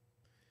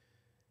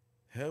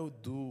How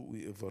do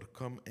we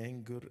overcome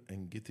anger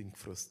and getting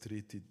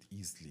frustrated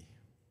easily?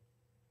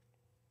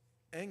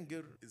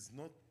 Anger is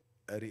not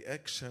a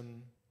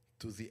reaction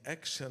to the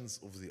actions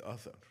of the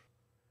other,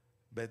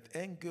 but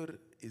anger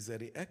is a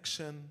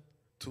reaction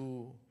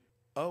to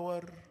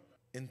our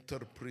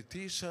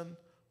interpretation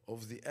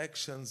of the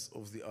actions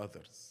of the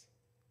others.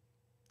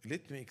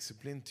 Let me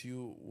explain to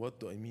you what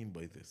do I mean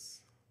by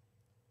this.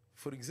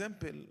 For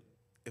example,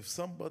 if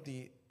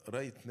somebody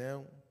right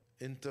now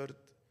entered,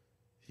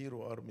 here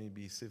we are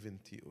maybe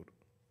 70, or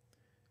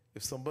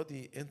if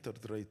somebody entered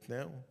right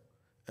now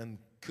and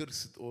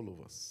cursed all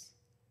of us,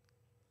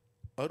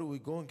 are we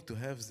going to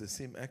have the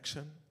same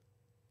action?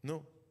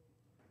 No.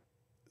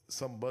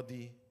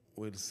 Somebody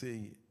will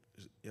say,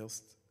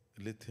 just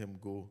let him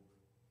go,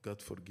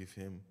 God forgive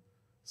him.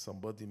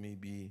 Somebody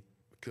maybe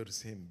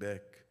curse him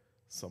back.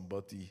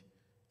 Somebody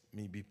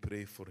maybe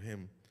pray for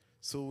him.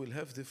 So we'll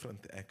have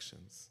different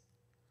actions.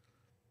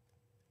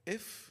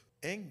 If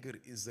anger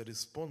is a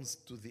response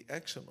to the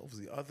action of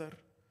the other,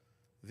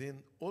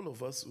 then all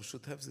of us we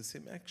should have the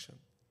same action.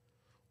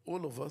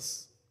 All of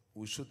us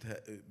we should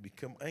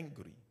become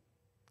angry.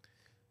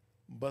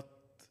 But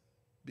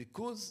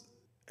because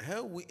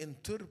how we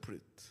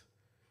interpret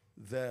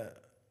the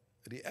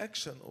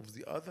reaction of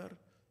the other,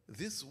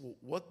 this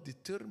what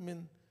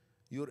determine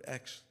your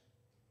action.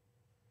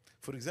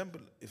 For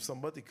example, if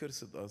somebody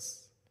cursed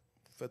us,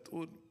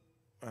 فتقول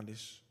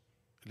معلش,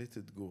 let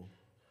it go.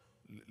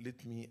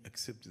 Let me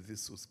accept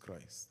this with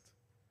Christ.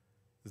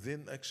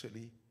 Then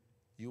actually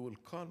you will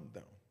calm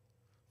down.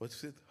 But you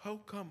said, how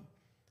come?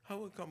 How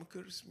will come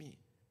curse me?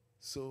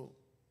 So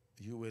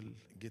you will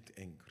get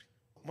angry.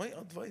 My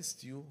advice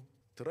to you,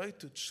 try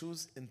to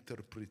choose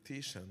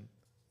interpretation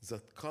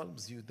that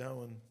calms you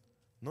down,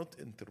 not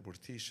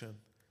interpretation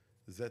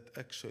that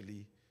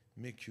actually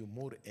make you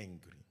more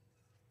angry.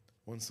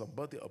 When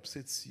somebody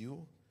upsets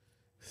you,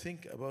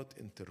 think about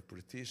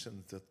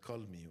interpretations that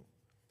calm you.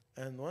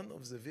 And one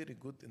of the very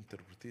good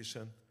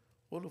interpretation,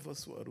 all of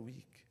us who are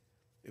weak,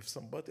 if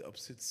somebody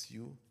upsets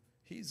you,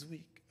 he is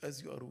weak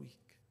as you are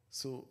weak.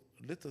 So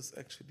let us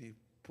actually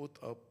put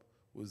up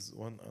with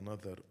one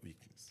another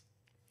weakness.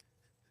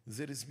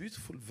 There is a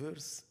beautiful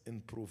verse in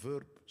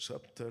Proverbs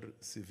chapter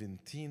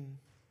 17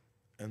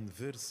 and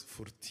verse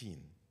 14.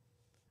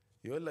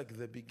 You're like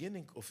the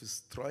beginning of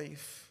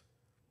strife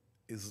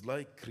is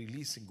like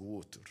releasing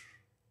water.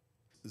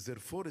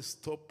 Therefore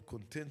stop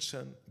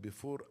contention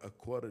before a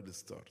quarrel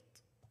start.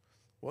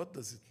 What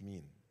does it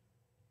mean?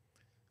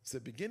 The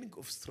beginning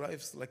of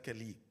strife is like a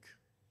leak.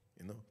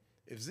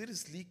 If there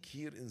is leak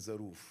here in the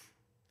roof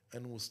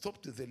and we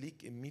stop the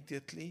leak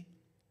immediately,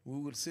 we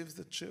will save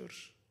the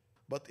church.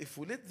 But if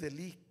we let the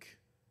leak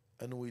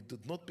and we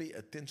did not pay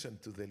attention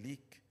to the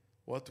leak,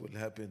 what will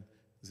happen?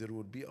 There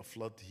will be a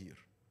flood here.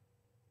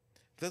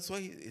 That's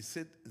why he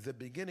said the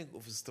beginning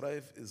of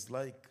strife is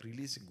like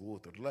releasing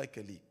water, like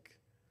a leak.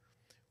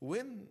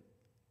 When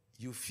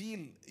you feel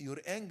your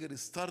anger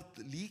start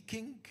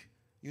leaking,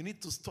 you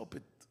need to stop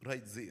it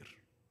right there.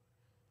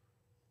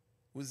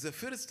 With the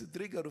first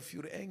trigger of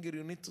your anger,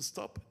 you need to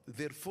stop it.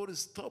 Therefore,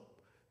 stop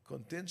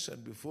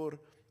contention before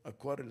a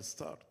quarrel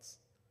starts.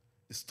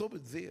 Stop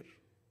it there.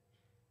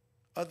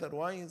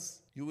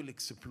 Otherwise, you will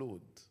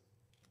explode.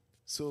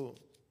 So,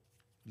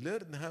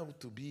 learn how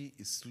to be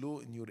slow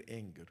in your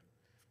anger.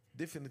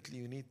 Definitely,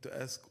 you need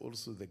to ask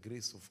also the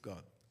grace of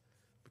God.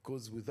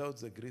 Because without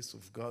the grace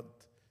of God,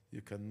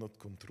 you cannot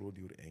control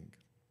your anger.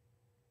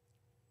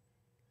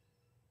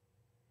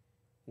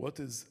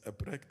 What is a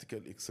practical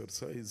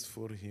exercise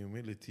for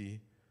humility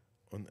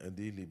on a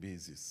daily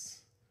basis?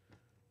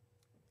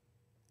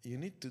 You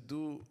need to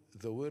do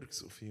the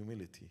works of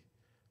humility,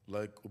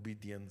 like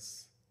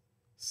obedience,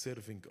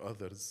 serving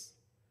others,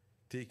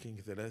 taking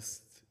the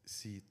last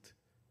seat,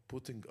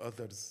 putting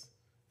others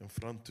in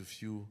front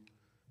of you,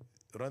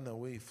 run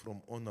away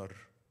from honor.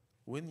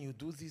 When you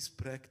do these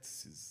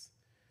practices,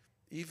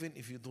 even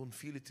if you don't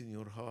feel it in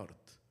your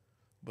heart,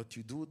 but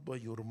you do it by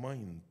your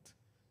mind,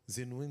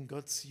 then when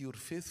God sees your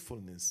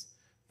faithfulness,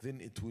 then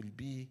it will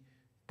be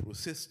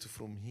processed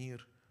from here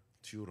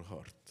to your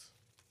heart.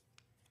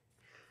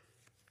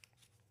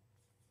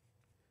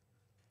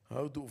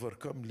 How to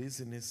overcome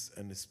laziness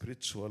and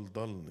spiritual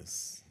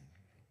dullness?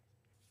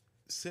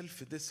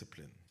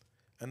 Self-discipline.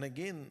 And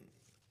again,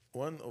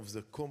 one of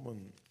the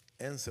common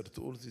answer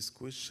to all this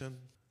question,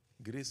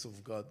 grace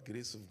of God,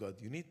 grace of God.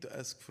 You need to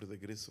ask for the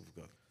grace of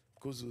God.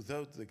 Because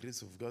without the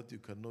grace of God, you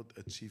cannot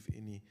achieve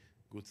any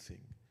good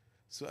thing.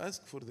 So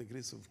ask for the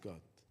grace of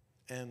God.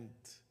 And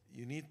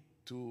you need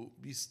to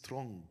be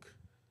strong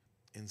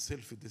in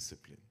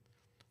self-discipline.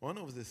 One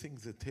of the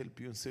things that help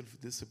you in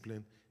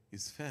self-discipline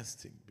is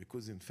fasting.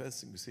 Because in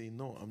fasting, you say,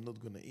 no, I'm not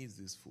going to eat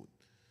this food.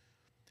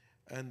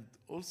 And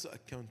also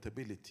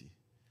accountability.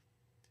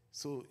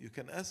 So you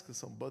can ask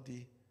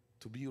somebody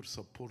to be your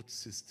support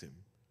system,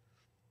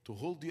 to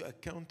hold you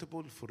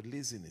accountable for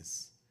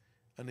laziness.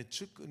 And it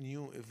check on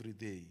you every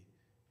day.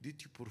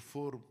 Did you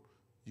perform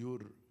your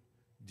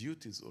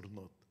duties or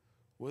not?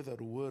 Whether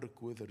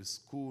work, whether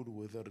school,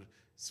 whether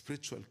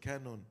spiritual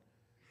canon,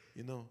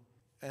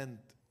 And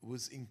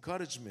with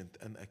encouragement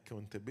and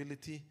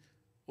accountability,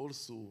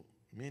 also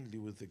mainly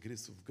with the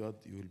grace of God,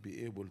 you will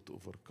be able to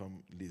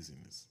overcome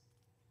laziness.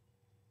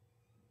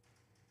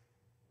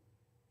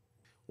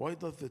 Why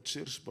does the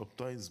church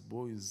baptize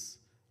boys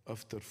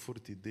after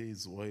 40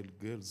 days while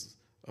girls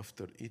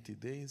after 80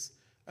 days?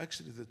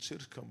 Actually, the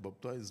church can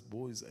baptize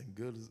boys and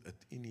girls at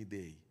any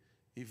day,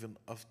 even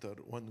after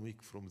 1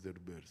 week from their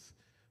birth.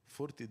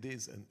 40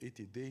 days and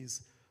 80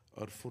 days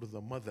are for the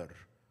mother,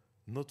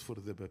 not for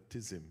the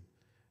baptism,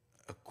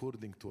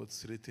 according to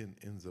what's written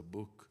in the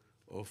book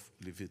of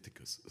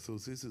Leviticus. So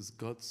this is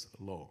God's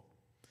law.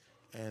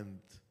 And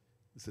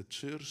the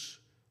church,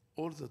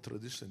 all the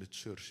traditional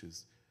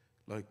churches,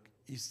 like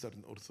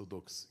Eastern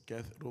Orthodox,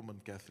 Roman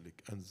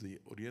Catholic, and the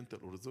Oriental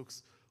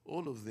Orthodox,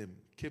 all of them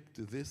kept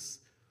this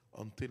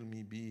until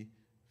maybe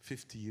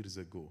 50 years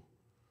ago.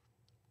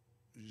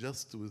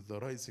 Just with the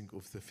rising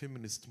of the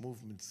feminist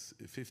movements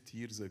 50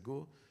 years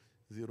ago,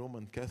 the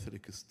Roman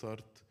Catholics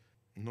start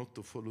not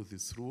to follow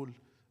this rule,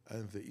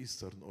 and the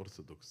Eastern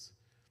Orthodox.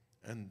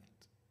 And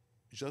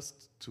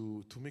just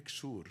to make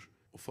sure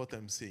of what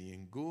I'm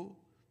saying, go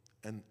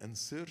and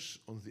search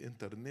on the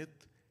internet,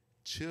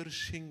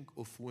 churching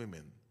of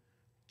women.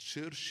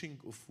 Churching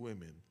of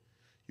women.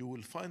 You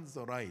will find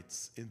the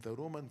rites in the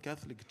Roman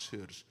Catholic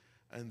Church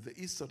and the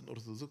Eastern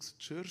Orthodox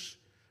Church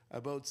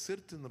about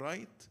certain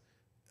rite,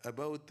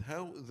 about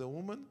how the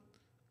woman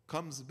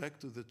comes back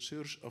to the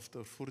church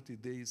after 40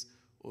 days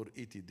or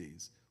 80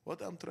 days.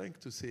 What I'm trying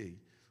to say,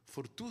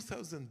 for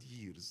 2,000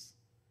 years,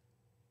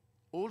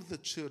 all the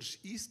church,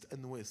 East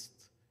and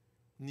West,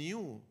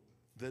 knew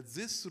that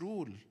this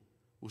rule,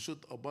 we should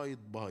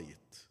abide by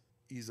it,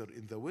 either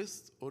in the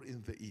West or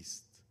in the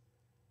East.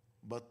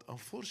 But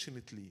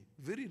unfortunately,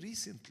 very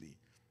recently,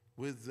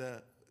 with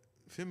the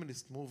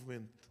feminist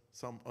movement,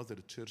 some other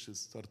churches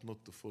start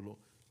not to follow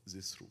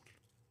this rule.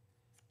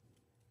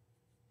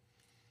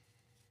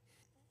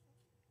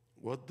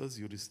 What does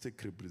your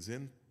stick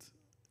represent?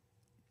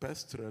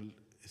 Pastoral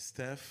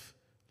staff,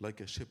 like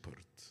a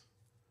shepherd.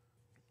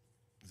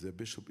 The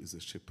bishop is a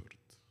shepherd.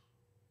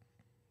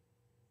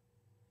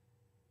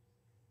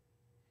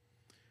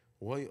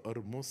 Why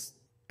are most,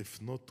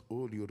 if not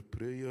all, your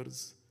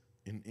prayers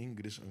in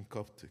English and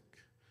Coptic?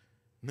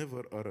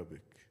 Never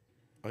Arabic.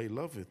 I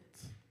love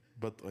it,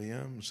 but I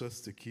am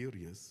just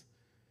curious.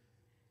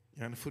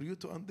 And for you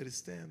to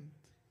understand,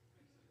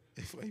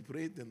 if I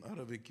prayed in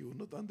Arabic, you will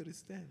not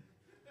understand.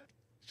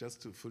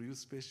 For you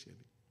specially.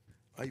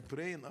 I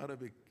pray in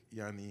Arabic,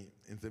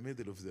 in the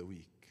middle of the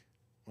week.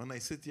 When I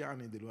said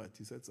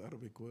دلوقتي, that's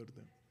Arabic word.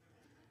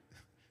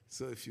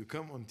 So if you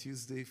come on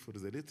Tuesday for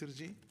the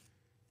liturgy,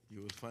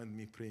 you will find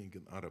me praying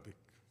in Arabic.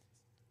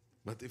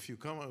 But if you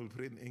come, I will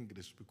pray in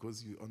English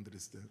because you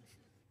understand.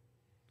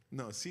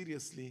 No,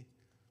 seriously,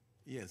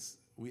 yes,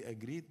 we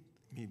agreed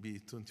maybe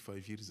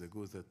 25 years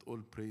ago that all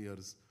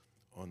prayers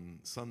on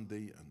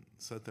Sunday and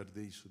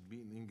Saturday should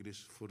be in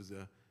English for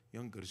the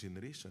younger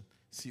generation.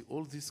 See,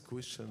 all these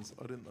questions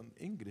are in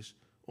English,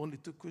 only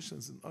 2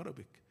 questions in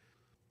Arabic.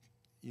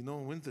 You know,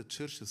 when the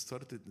church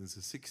started in the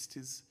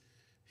 60s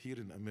here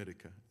in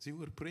America, they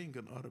were praying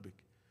in Arabic.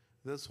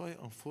 That's why,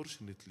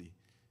 unfortunately,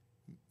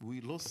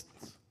 we lost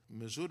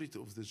majority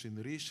of the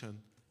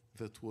generation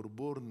that were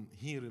born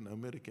here in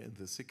America in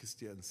the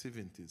 60s and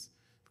 70s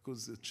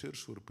because the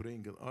church were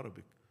praying in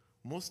Arabic.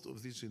 Most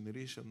of this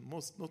generation,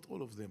 not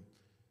all of them,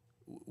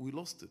 we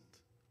lost it.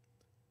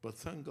 But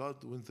thank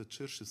God when the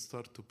church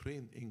started to pray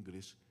in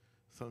English,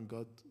 thank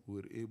God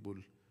we're able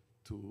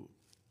to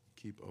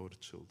keep our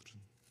children.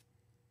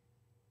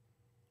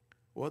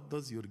 What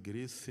does your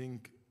grace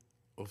think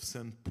of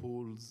St.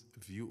 Paul's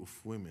view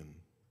of women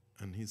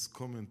and his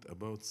comment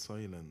about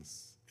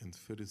silence in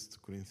 1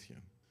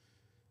 Corinthians?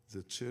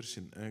 The church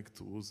in Acts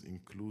was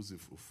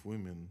inclusive of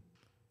women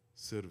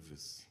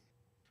service.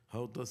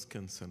 How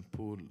can St.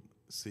 Paul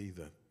say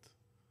that?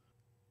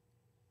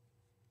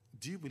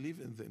 Do you believe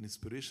in the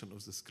inspiration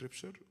of the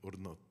scripture or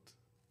not?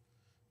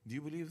 Do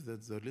you believe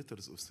that the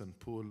letters of St.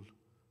 Paul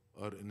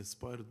are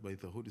inspired by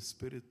the Holy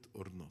Spirit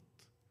or not?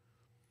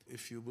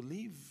 If you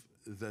believe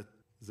that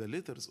the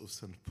letters of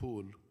St.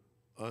 Paul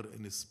are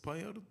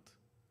inspired,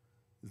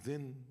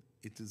 then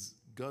it is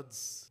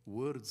God's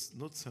words,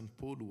 not St.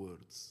 Paul's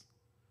words,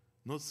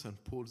 not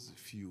St. Paul's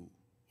view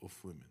of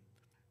women.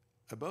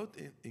 About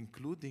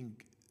including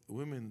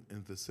women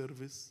in the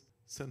service,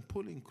 St.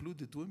 Paul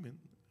included women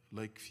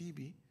like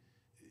Phoebe.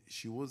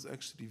 She was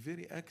actually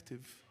very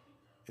active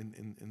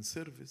in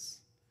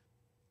service.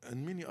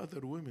 And many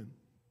other women,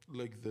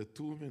 like the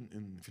 2 women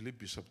in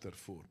Philippi chapter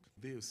 4,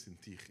 Deus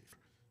Sintichi,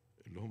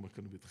 اللي هم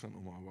كانوا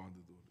بيتخانقوا مع بعض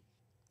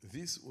دول.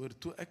 These were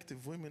 2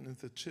 active women in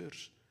the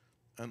church.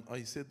 And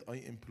I said, I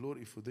implore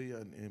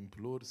Ephodia and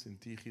implore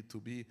Sintichi to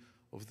be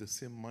of the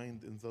same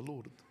mind in the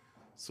Lord.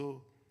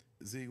 So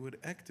they were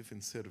active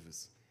in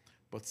service.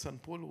 But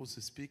St. Paul was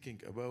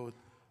speaking about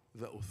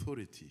the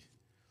authority.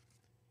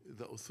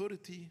 The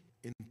authority,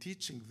 in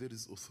teaching there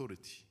is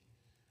authority.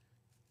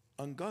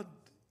 And God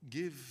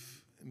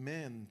gave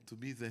man to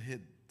be the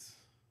head,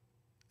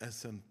 as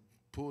St.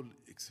 Paul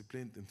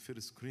explained in 1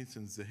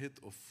 Corinthians, the head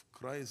of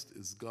Christ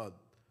is God,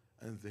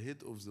 and the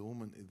head of the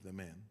woman is the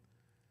man.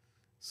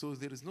 So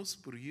there is no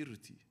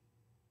superiority,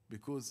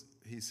 because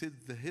he said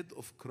the head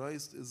of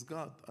Christ is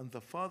God, and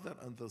the Father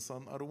and the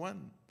Son are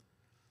one.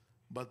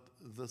 But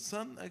the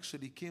Son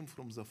actually came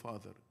from the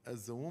Father,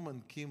 as the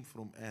woman came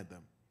from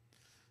Adam.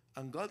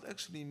 And God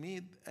actually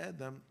made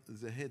Adam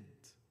the head.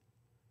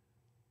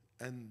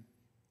 And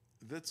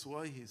that's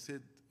why he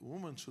said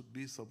woman should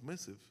be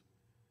submissive.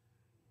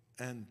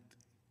 And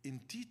in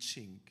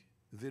teaching,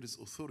 there is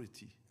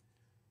authority.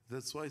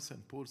 That's why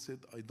St. Paul said,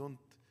 I don't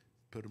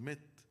permit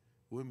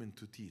women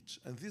to teach.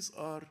 And these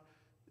are,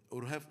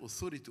 or have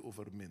authority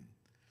over men.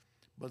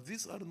 But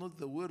these are not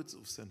the words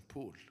of St.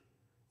 Paul.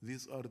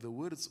 These are the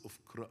words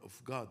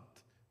of God,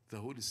 the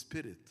Holy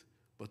Spirit,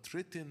 but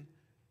written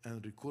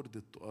and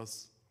recorded to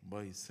us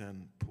by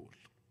St. Paul.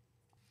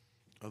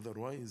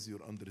 Otherwise,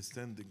 your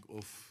understanding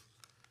of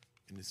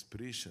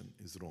inspiration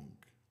is wrong.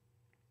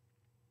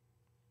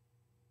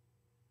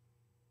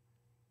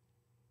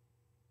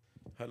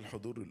 هل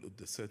حضور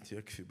القداسات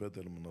يكفي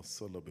بدل من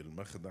الصلاة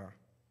بالمخدع؟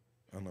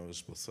 أنا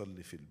مش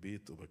بصلي في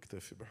البيت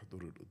وبكتفي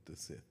بحضور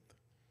القداسات.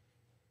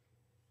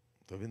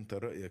 طب أنت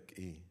رأيك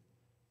إيه؟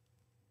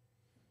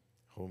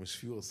 هو مش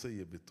في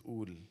وصية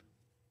بتقول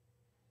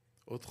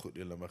ادخل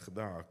إلى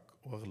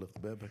مخدعك واغلق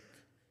بابك؟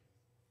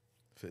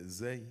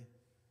 فإزاي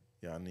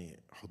يعني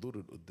حضور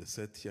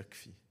القداسات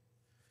يكفي؟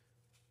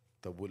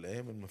 طب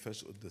والأيام اللي ما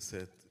فيهاش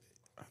قداسات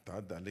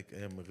هتعدي عليك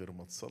أيام من غير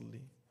ما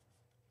تصلي؟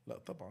 لا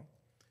طبعا.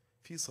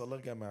 في صلاة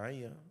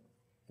جماعية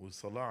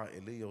وصلاة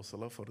عائلية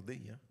وصلاة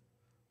فردية.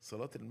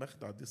 صلاة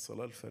المخدع دي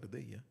الصلاة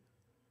الفردية.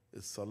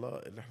 الصلاة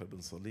اللي احنا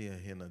بنصليها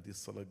هنا دي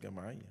الصلاة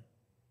الجماعية.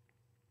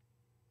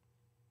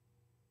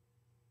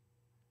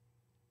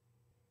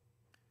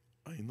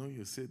 I know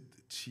you said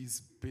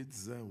cheese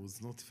pizza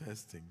was not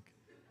fasting.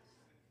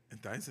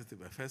 انت عايزة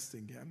تبقى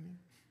fasting يعني؟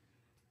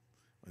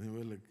 أنا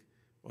بقول لك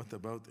what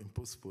about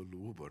impossible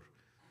Uber؟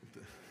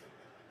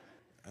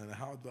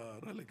 أنا هقعد بقى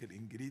أقرأ لك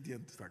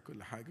الانجريدينت بتاع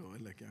كل حاجة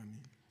وأقول لك يعني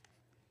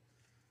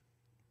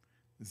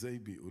زي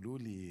بيقولوا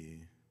لي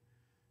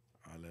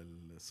على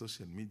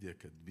السوشيال ميديا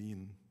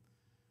كاتبين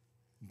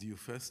do you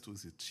fast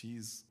with the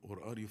cheese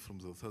or are you from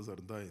the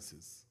southern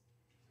diocese؟